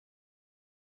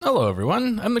Hello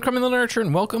everyone, I'm the Criminal Archer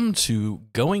and welcome to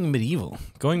Going Medieval.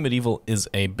 Going Medieval is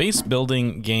a base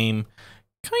building game,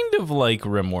 kind of like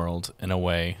RimWorld in a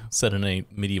way, set in a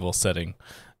medieval setting.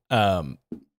 I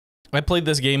played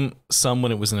this game some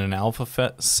when it was in an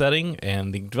alpha setting,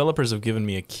 and the developers have given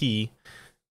me a key,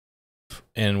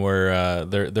 and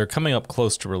they're coming up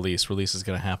close to release. Release is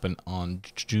going to happen on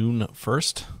June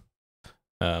 1st,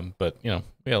 but you know,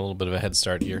 we got a little bit of a head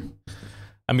start here.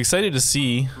 I'm excited to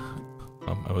see.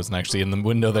 I wasn't actually in the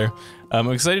window there. I'm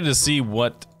excited to see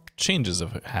what changes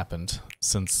have happened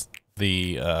since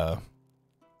the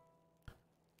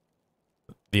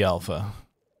alpha.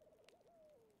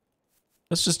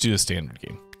 Let's just do a standard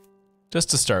game. Just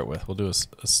to start with, we'll do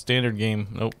a standard game.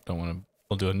 Nope, don't want to.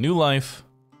 We'll do a new life.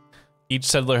 Each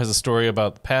settler has a story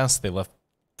about the past they left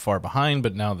far behind,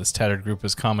 but now this tattered group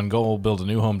has common goal, build a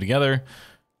new home together.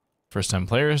 First-time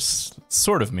players,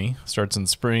 sort of me, starts in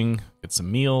spring, get some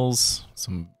meals,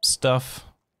 some stuff,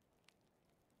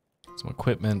 some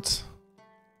equipment,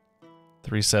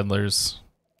 3 settlers.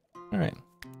 All right.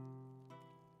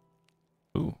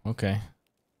 Ooh, okay.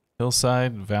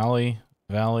 Hillside, valley,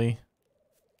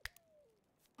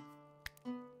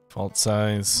 fault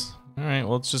size. All right,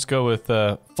 well, let's just go with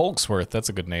Folksworth. That's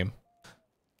a good name.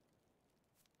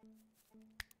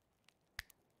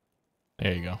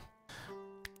 There you go.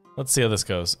 Let's see how this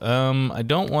goes. I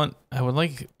would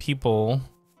like people,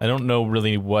 I don't know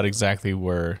really what exactly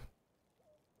we're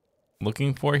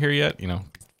looking for here yet, you know,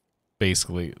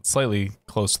 basically slightly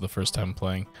close to the first time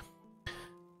playing.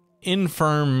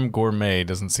 Infirm Gourmet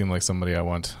doesn't seem like somebody I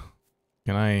want.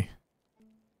 Can I?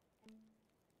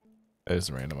 That is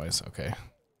randomized, okay.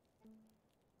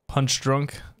 Punch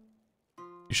Drunk.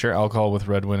 You share alcohol with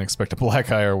Redwin, expect a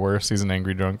black eye or worse, he's an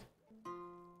angry drunk.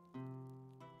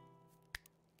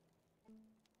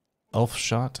 Elf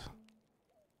Shot.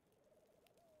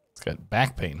 It's got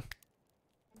back pain.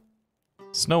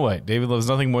 Snow White. David loves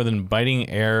nothing more than biting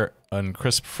air and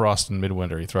crisp frost in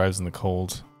midwinter. He thrives in the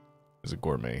cold. He's a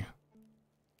gourmet.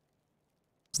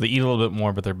 So they eat a little bit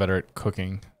more, but they're better at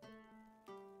cooking.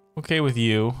 Okay with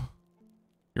you.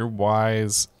 You're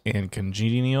wise and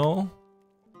congenial.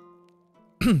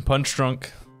 Punch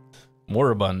Drunk.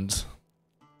 Moribund.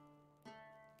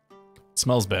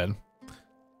 Smells bad.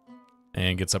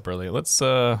 And gets up early. Let's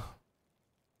randomize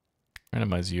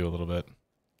you a little bit.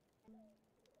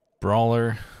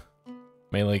 Brawler,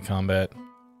 melee combat,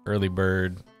 early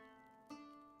bird.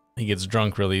 He gets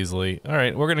drunk really easily. All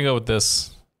right, we're gonna go with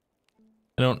this.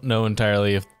 I don't know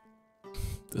entirely if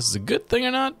this is a good thing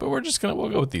or not, but we'll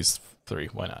go with these 3.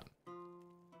 Why not?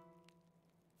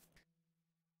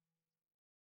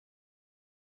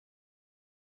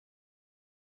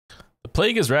 The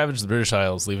plague has ravaged the British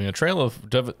Isles, leaving a trail of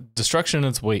destruction in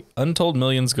its wake. Untold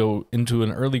millions go into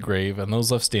an early grave, and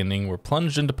those left standing were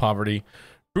plunged into poverty,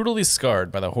 brutally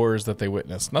scarred by the horrors that they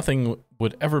witnessed. Nothing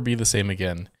would ever be the same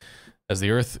again. As the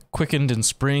earth quickened in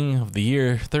spring of the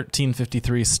year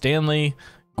 1353, Stanley,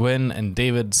 Gwen, and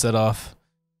David set off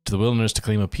to the wilderness to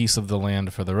claim a piece of the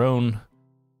land for their own,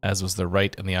 as was their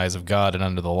right in the eyes of God and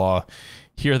under the law.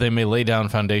 Here they may lay down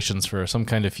foundations for some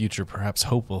kind of future. Perhaps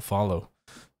hope will follow.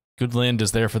 Good land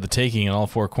is there for the taking in all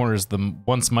 4 corners. The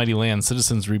once mighty land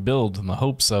citizens rebuild, and the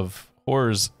hopes of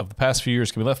horrors of the past few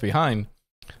years can be left behind.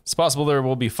 It's possible there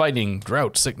will be fighting,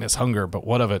 drought, sickness, hunger, but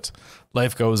what of it?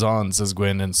 Life goes on, says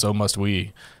Gwyn, and so must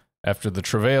we. After many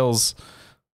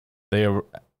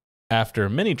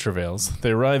travails,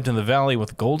 they arrived in the valley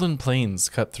with golden plains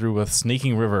cut through a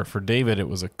snaking river. For David, it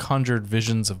was a conjured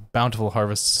visions of bountiful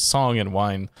harvests, song and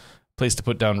wine, a place to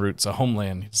put down roots, a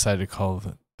homeland.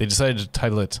 They decided to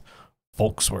title it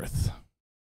Folksworth.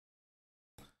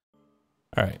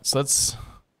 All right, so let's,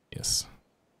 yes.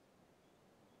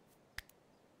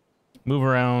 Move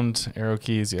around, arrow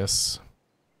keys, yes.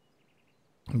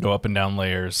 Go up and down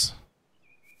layers.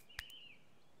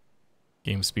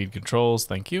 Game speed controls,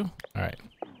 thank you. All right,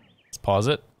 let's pause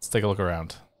it. Let's take a look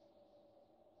around.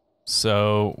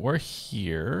 So we're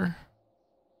here.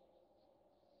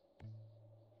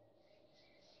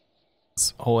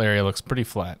 This whole area looks pretty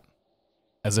flat,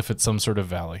 as if it's some sort of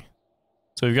valley.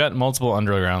 So we've got multiple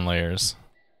underground layers.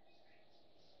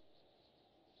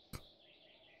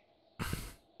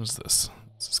 What's this?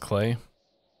 This is clay.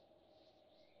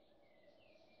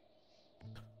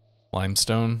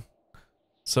 Limestone.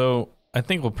 So I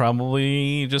think we'll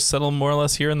probably just settle more or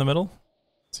less here in the middle.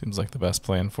 Seems like the best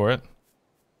plan for it.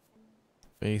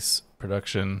 Base,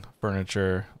 production,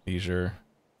 furniture, leisure,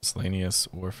 miscellaneous,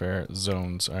 warfare,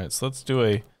 zones. All right, so let's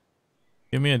do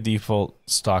give me a default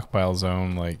stockpile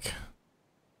zone like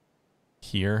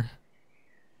here.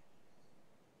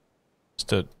 Just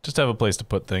to have a place to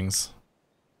put things.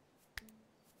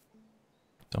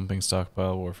 Dumping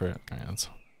stockpile warfare. All right, let's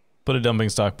put a dumping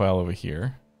stockpile over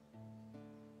here.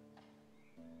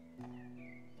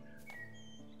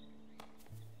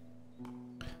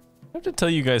 I have to tell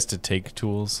you guys to take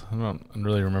tools. I don't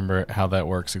really remember how that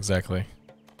works exactly.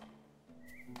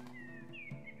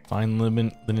 Fine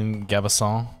linen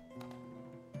gabasson.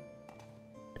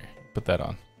 Here, put that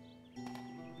on.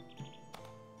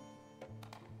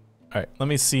 Alright, let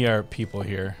me see our people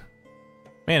here.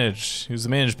 Manage. Use the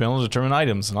manage panel to determine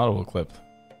items and auto equip.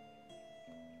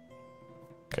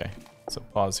 Okay, so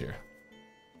pause here.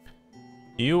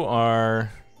 You have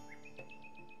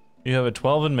a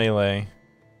 12 in melee,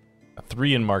 a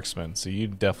 3 in marksman, so you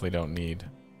definitely don't need.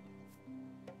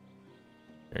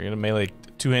 You're gonna melee,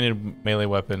 two-handed melee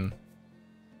weapon,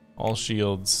 all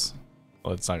shields.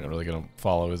 Well, it's not really gonna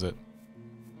follow, is it?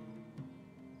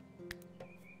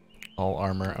 All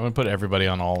armor. I'm gonna put everybody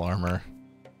on all armor.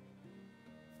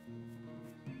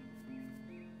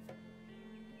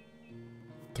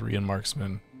 Three in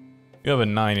marksman. You have a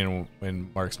 9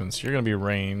 in marksman, so you're gonna be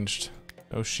ranged.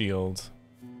 No shield.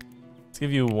 Let's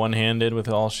give you one-handed with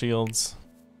all shields.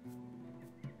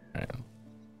 All right.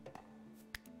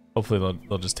 Hopefully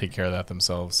they'll just take care of that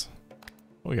themselves.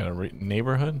 We got a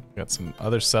neighborhood. We got some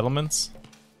other settlements.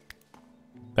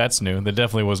 That's new. There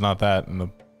definitely was not that in the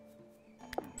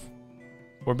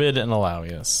forbid and allow.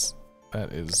 Yes,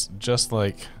 that is just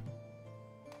like.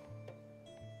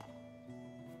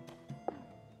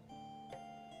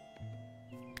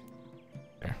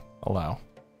 There, allow.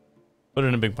 Put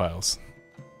it in big piles.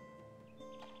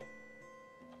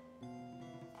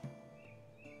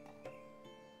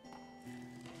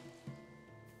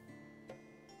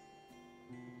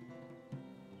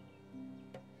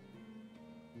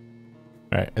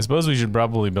 Alright, I suppose we should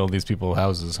probably build these people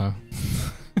houses, huh?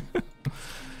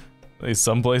 At least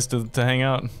someplace to hang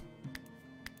out.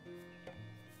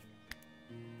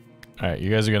 Alright,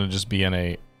 you guys are gonna just be in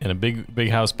a big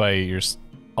house by your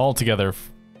all together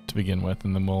to begin with,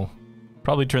 and then we'll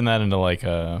probably turn that into like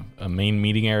a main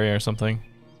meeting area or something.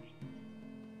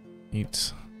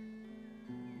 Neat.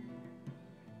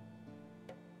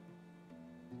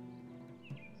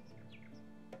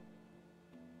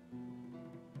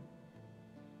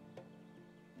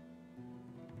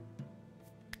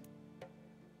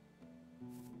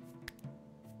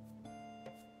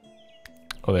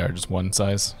 Oh, they are just one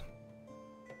size.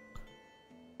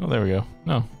 Oh, there we go.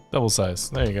 No, double size.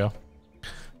 There you go.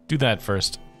 Do that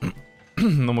first.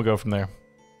 Then we'll go from there.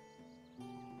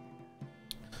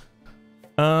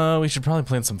 We should probably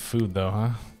plant some food though,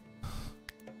 huh?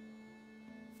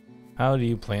 How do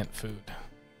you plant food?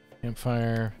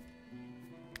 Campfire.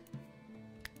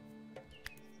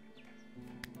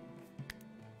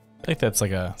 I think that's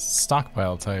like a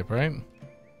stockpile type, right?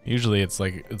 Usually it's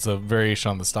a variation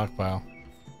on the stockpile.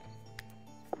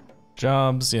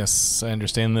 Jobs, yes, I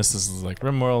understand this. This is like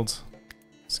RimWorld.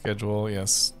 Schedule,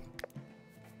 yes.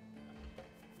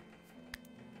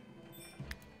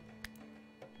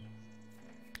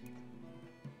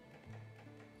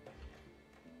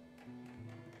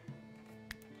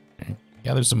 Okay.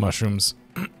 Gather some mushrooms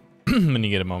when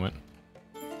you get a moment.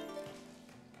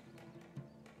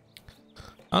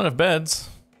 Not enough beds.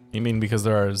 You mean because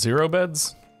there are 0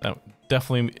 beds? That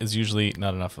definitely is usually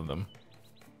not enough of them.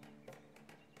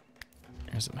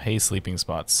 Here's some hay sleeping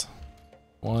spots.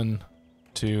 1,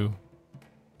 2,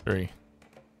 3.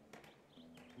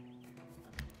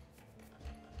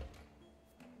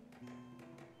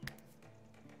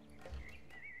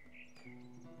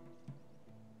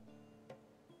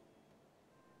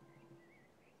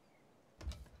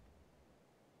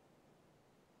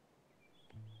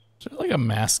 Is there like a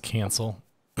mass cancel?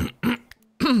 There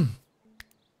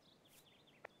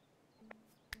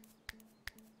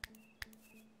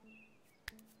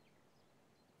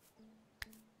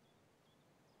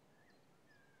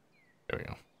we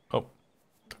go. Oh,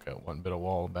 took out one bit of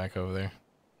wall back over there.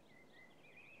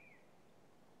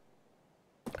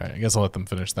 Alright, I guess I'll let them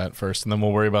finish that first, and then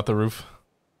we'll worry about the roof.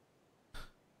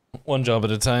 One job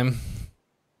at a time.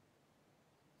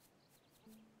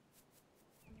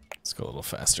 Let's go a little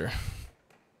faster.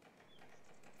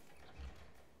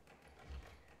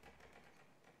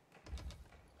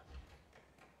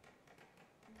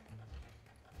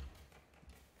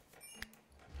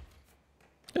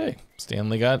 Hey,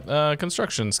 Stanley got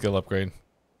construction skill upgrade.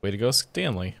 Way to go,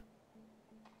 Stanley.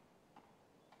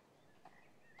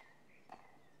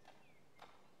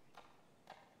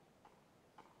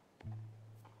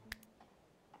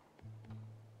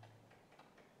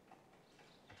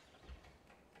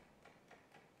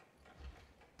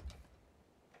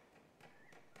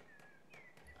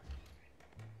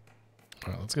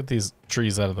 All right, let's get these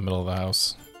trees out of the middle of the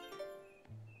house.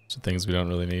 Some things we don't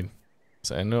really need.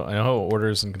 So I know how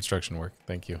orders and construction work.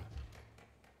 Thank you.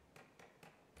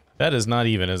 That is not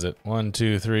even, is it? 1,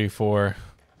 2, 3, 4.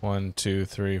 1, 2,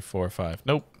 3, 4, 5.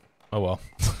 Nope. Oh well.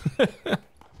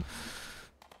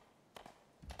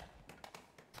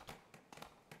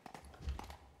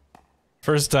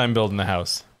 First time building a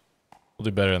house. We'll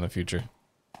do better in the future.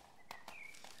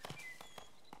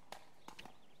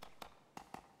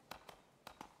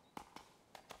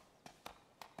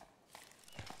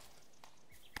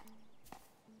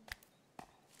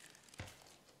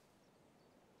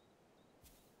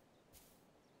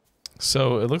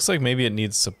 So it looks like maybe it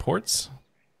needs supports.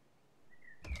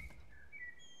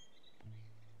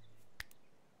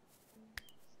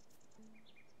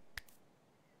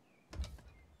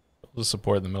 We'll just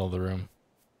support in the middle of the room.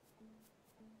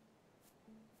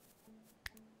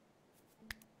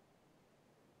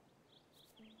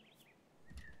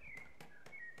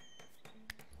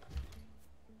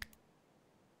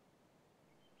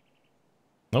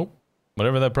 Nope.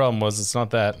 Whatever that problem was, it's not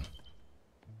that.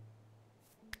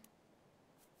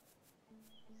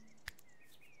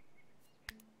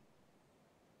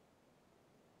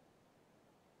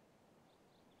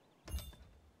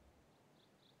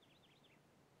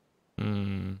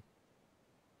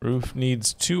 Roof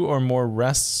needs 2 or more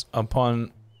rests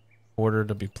upon order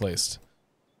to be placed.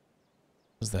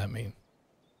 What does that mean?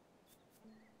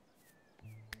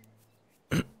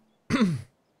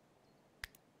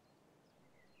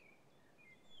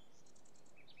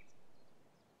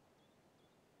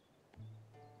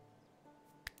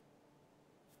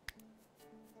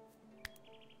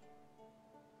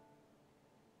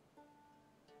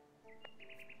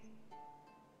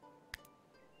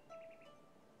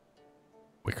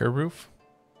 Wicker roof?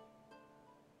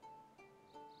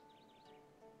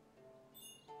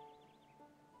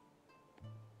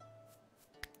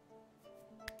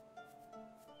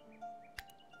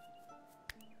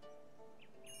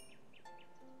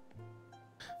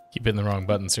 Keep hitting the wrong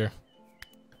buttons here.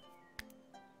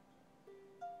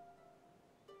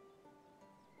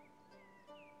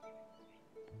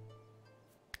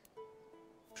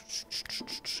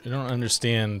 I don't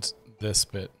understand this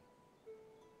bit.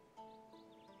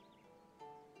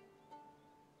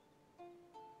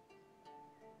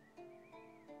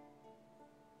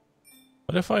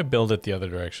 What if I build it the other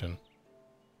direction?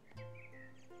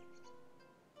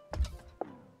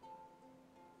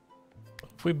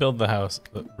 If we build the house,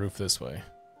 the roof this way.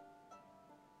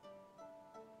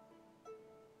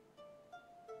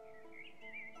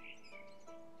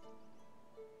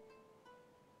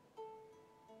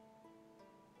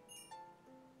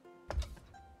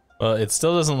 Well, it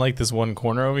still doesn't like this one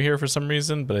corner over here for some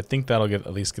reason, but I think that'll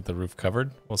at least get the roof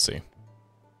covered. We'll see.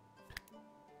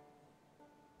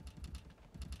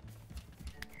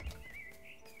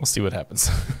 We'll see what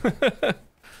happens.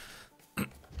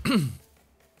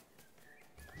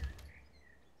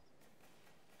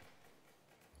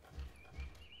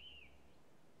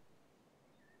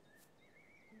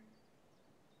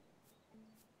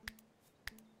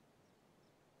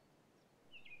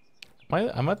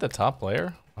 I'm at the top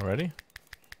layer already.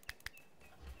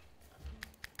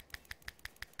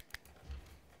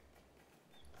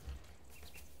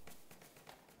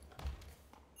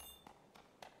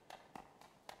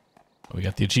 We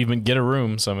got the achievement, get a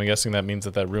room, so I'm guessing that means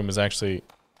that that room is actually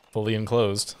fully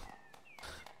enclosed.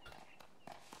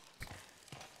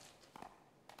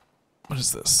 What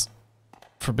is this?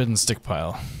 Forbidden stick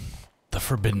pile. The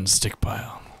forbidden stick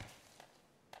pile.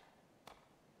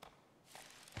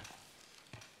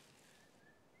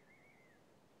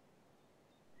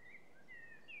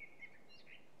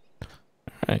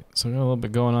 Alright, so we got a little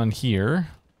bit going on here.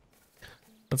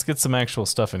 Let's get some actual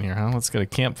stuff in here, huh? Let's get a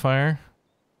campfire.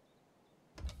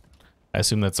 I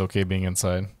assume that's okay being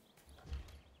inside.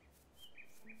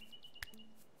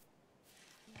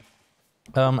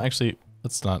 Actually,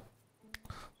 let's not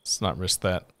risk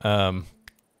that. Put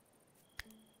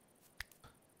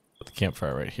the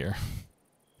campfire right here.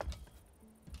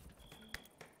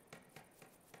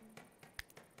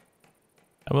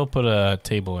 I will put a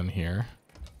table in here.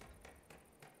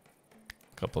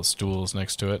 A couple of stools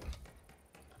next to it.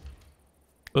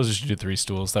 Suppose we should do 3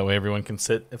 stools, that way everyone can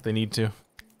sit if they need to.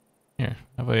 Here,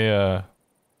 have a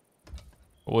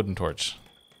wooden torch.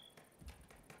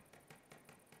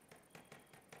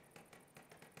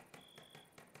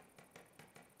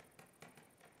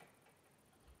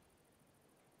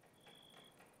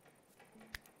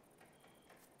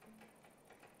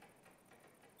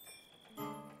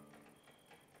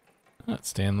 Let's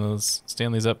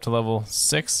stand these up to level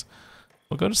 6.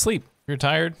 We'll go to sleep. If you're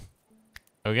tired,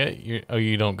 Okay,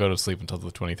 you don't go to sleep until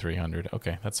the 2300.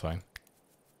 Okay, that's fine.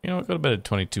 You know what? Go to bed at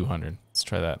 2200. Let's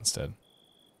try that instead.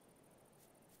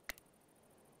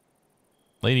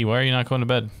 Lady, why are you not going to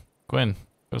bed? Gwen,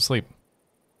 go to sleep.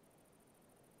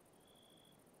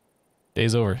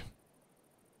 Day's over.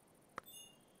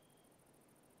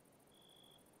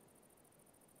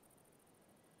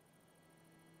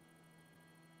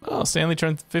 Oh, Stanley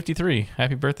turned 53.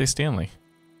 Happy birthday, Stanley.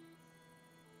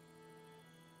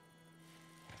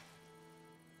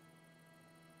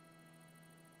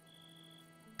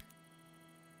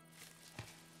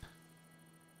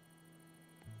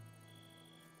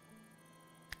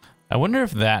 I wonder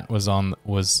if that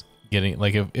was getting,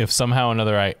 like, if somehow or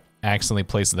another I accidentally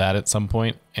placed that at some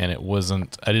point and it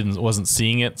wasn't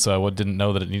seeing it, so I didn't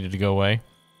know that it needed to go away.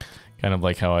 Kind of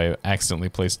like how I accidentally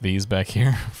placed these back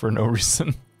here for no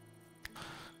reason.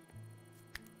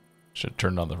 Should have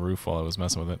turned on the roof while I was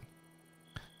messing with it.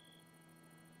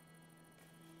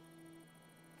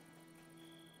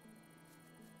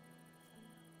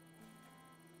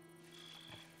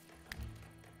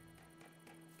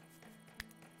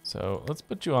 So let's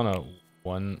put you on a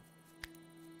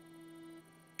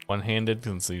one-handed,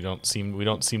 since we don't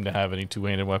seem to have any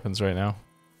two-handed weapons right now.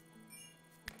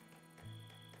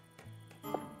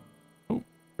 Ooh,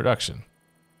 production.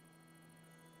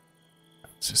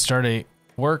 So start a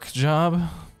work job.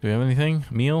 Do we have anything?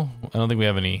 Meal? I don't think we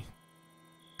have any.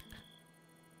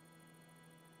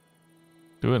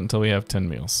 Do it until we have 10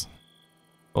 meals.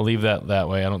 We'll leave that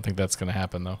way. I don't think that's going to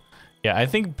happen though. Yeah, I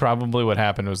think probably what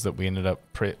happened was that we ended up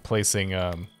placing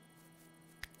that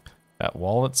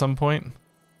wall at some point.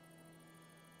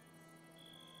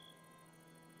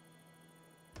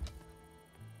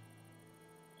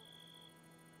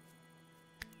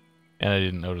 And I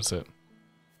didn't notice it.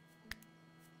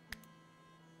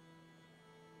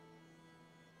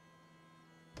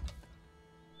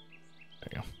 There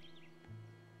you go.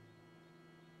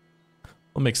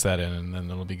 We'll mix that in and then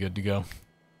it'll be good to go.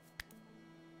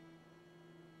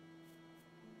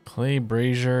 Clay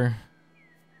brazier.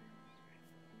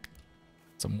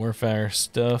 Some warfare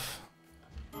stuff.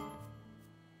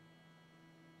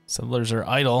 Settlers are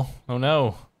idle. Oh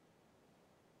no.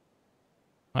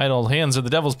 Idle hands are the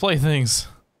devil's playthings.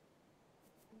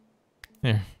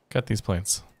 Here, cut these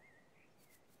plants.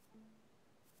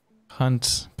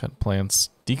 Hunt, cut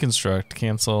plants, deconstruct,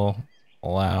 cancel,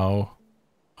 allow,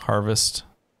 harvest.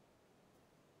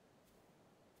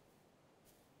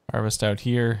 Harvest out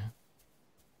here.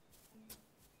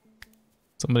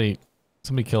 Somebody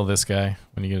kill this guy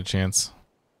when you get a chance.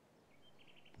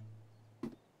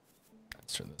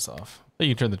 Let's turn this off. Oh,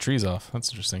 you can turn the trees off. That's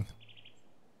interesting.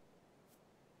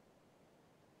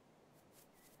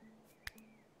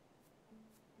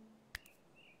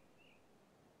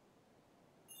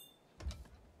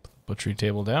 Put the butchery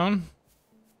table down.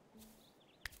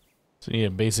 So you need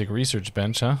a basic research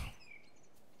bench, huh?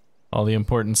 All the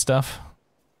important stuff.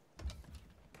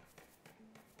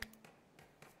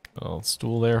 A little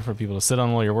stool there for people to sit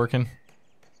on while you're working.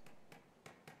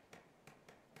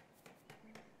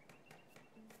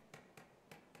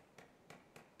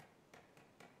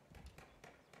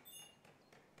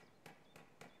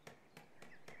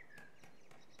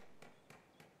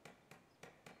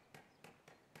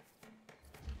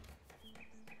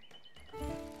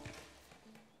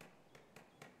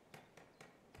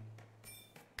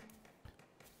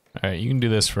 Alright, you can do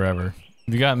this forever.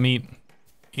 If you got meat,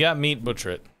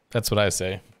 butcher it. That's what I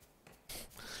say.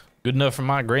 Good enough for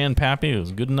my grandpappy, it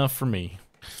was good enough for me.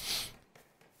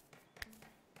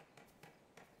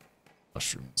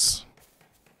 Mushrooms.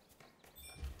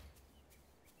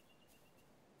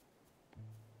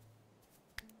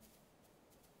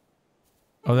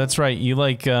 Oh, that's right. You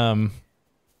like, you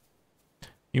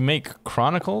make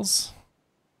chronicles?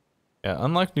 Yeah,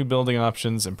 unlock new building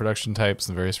options and production types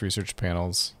in various research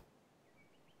panels.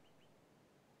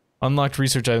 Unlocked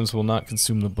research items will not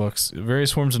consume the books.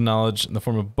 Various forms of knowledge in the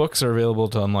form of books are available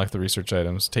to unlock the research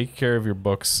items. Take care of your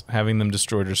books. Having them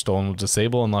destroyed or stolen will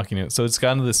disable unlocking it. So it's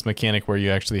gotten to this mechanic where you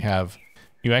actually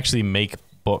make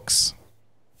books,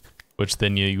 which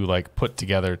then you like put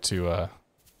together to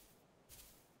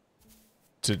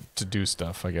do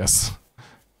stuff, I guess.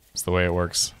 It's the way it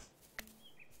works.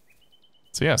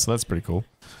 So yeah, so that's pretty cool.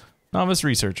 Novice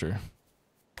researcher.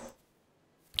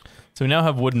 So we now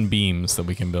have wooden beams that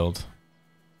we can build,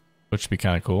 which would be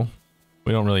kind of cool.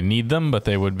 We don't really need them, but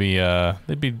they would be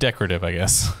they'd be decorative, I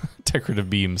guess. Decorative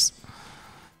beams.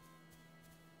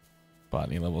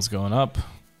 Botany levels going up.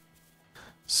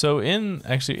 So in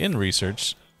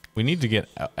research, we need to get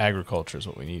agriculture is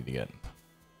what we need to get.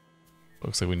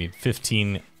 Looks like we need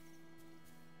 15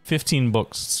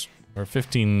 books Or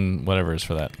 15 whatever is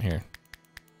for that. Here.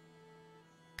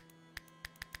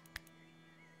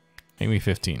 Make me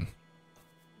 15.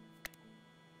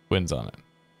 Wins on it.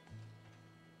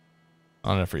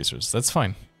 Not enough resources. That's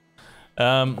fine.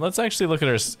 Let's actually look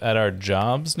at our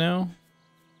jobs now.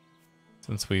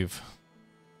 Since we've...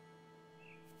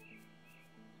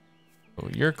 Oh,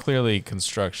 you're clearly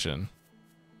construction.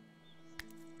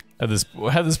 I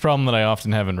had this problem that I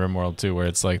often have in RimWorld too, where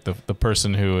it's like the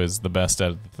person who is the best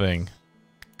at the thing.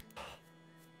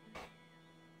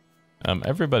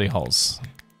 Everybody hauls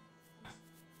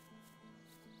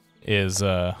is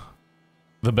the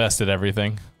best at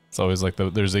everything. It's always like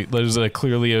there's a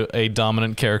clearly a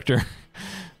dominant character.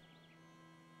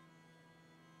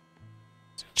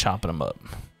 Chopping them up.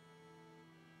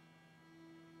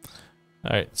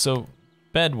 All right, so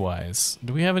bed-wise,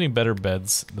 do we have any better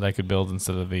beds that I could build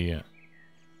instead of the? Looks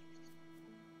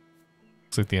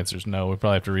like the answer is no. We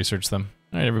probably have to research them.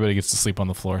 All right, everybody gets to sleep on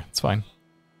the floor. It's fine.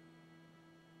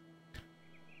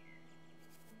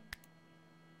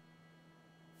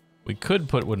 We could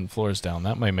put wooden floors down.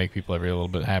 That might make people a little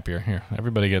bit happier. Here,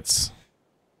 everybody gets...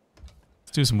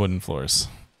 Let's do some wooden floors.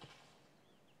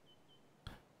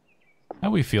 How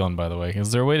are we feeling, by the way?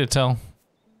 Is there a way to tell?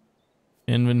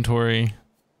 Inventory.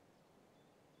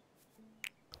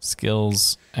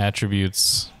 Skills,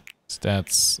 attributes,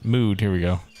 stats, mood. Here we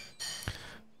go.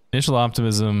 Initial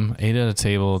optimism, 8 at a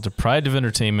table, deprived of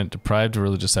entertainment, deprived of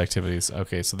religious activities.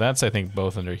 Okay, so that's, I think,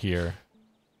 both under here.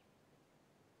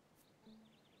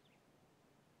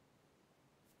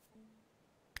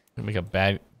 Make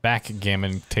a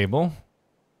backgammon table.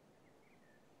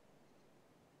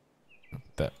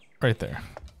 That right there.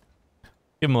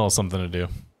 Give them a little something to do.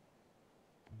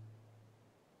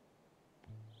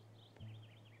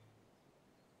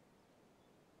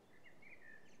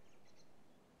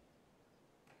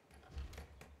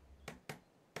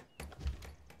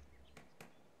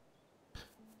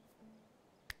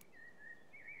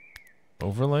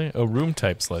 Overlay? Oh, room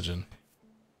types legend.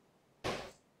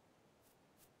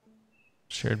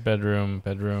 Shared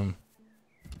bedroom.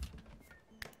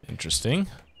 Interesting.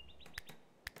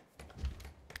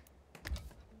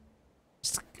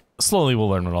 Slowly we'll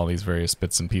learn what all these various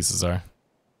bits and pieces are.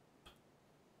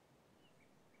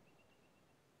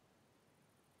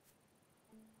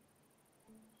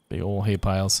 Big old hay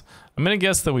piles. I'm gonna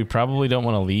guess that we probably don't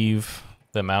want to leave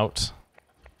them out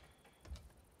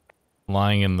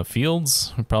lying in the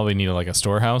fields. We probably need like a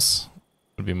storehouse,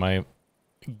 would be my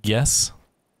guess.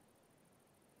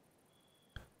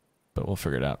 But we'll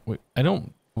figure it out. We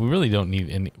really don't need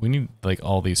any. We need like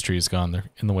all these trees gone.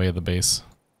 They're in the way of the base.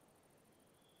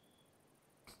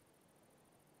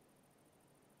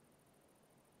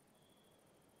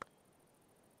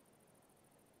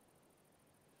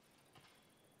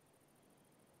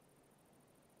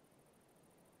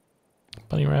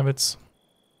 Bunny rabbits.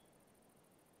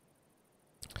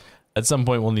 At some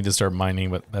point we'll need to start mining,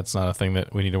 but that's not a thing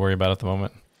that we need to worry about at the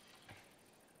moment.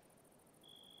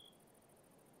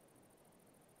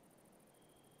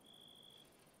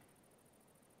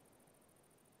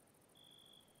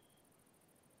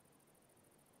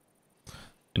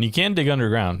 And you can dig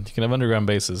underground. You can have underground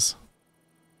bases.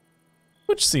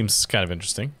 Which seems kind of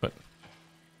interesting, but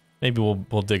maybe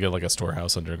we'll dig like a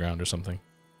storehouse underground or something.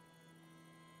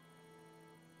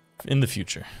 In the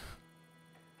future.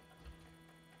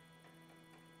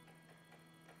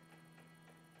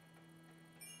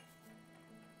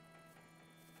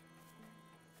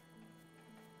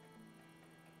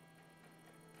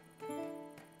 I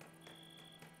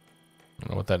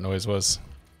don't know what that noise was.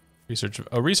 Research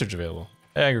available.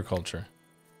 Agriculture.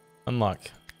 Unlock.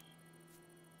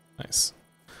 Nice.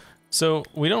 So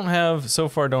we don't have, so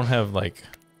far don't have like,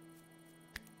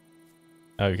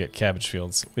 we get cabbage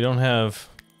fields. We don't have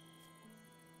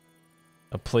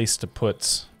a place to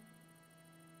put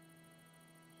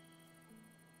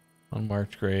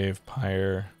unmarked grave,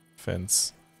 pyre,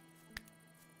 fence.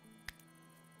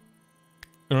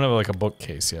 We don't have like a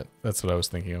bookcase yet. That's what I was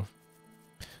thinking of.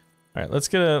 All right, let's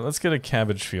get a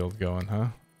cabbage field going, huh?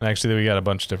 Actually, we got a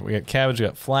bunch of different. We got cabbage, we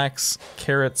got flax,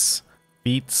 carrots,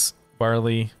 beets,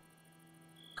 barley,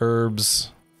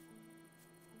 herbs,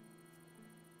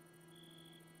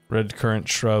 red currant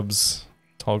shrubs,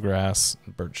 tall grass,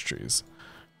 and birch trees. All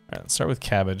right, let's start with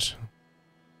cabbage.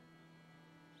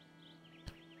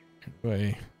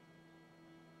 Anyway,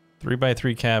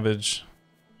 3x3 cabbage,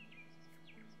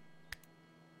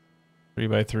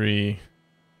 3x3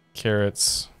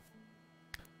 carrots,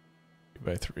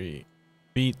 3x3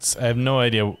 beets. I have no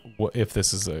idea if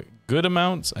this is a good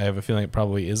amount. I have a feeling it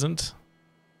probably isn't.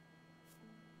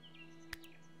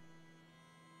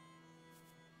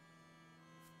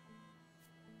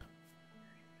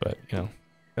 But, you know,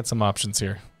 got some options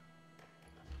here.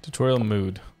 Tutorial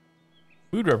mood.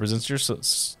 Mood represents your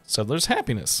settler's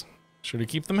happiness. Sure to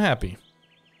keep them happy.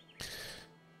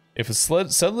 If a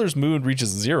settler's mood reaches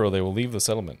 0, they will leave the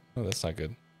settlement. Oh, that's not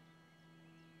good.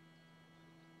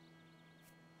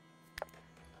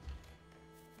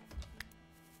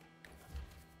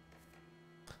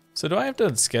 So do I have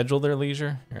to schedule their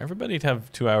leisure? Everybody'd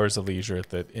have 2 hours of leisure at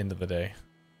the end of the day.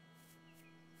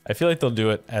 I feel like they'll do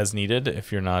it as needed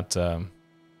if you're not...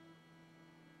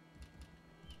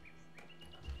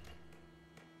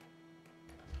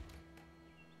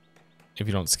 if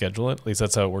you don't schedule it. At least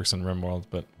that's how it works in RimWorld,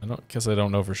 but I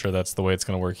don't know for sure that's the way it's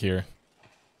going to work here.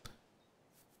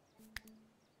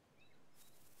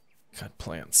 Cut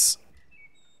plants.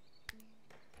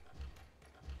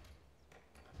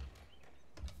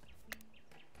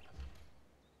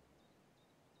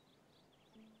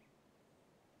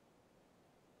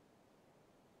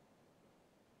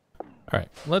 All right,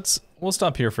 we'll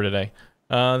stop here for today.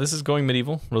 This is Going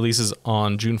Medieval, releases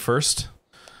on June 1st.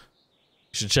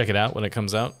 You should check it out when it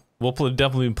comes out. We'll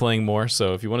definitely be playing more,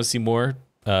 so if you want to see more,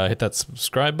 hit that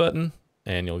subscribe button,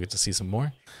 and you'll get to see some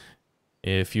more.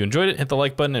 If you enjoyed it, hit the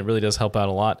like button. It really does help out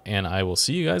a lot, and I will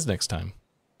see you guys next time.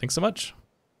 Thanks so much.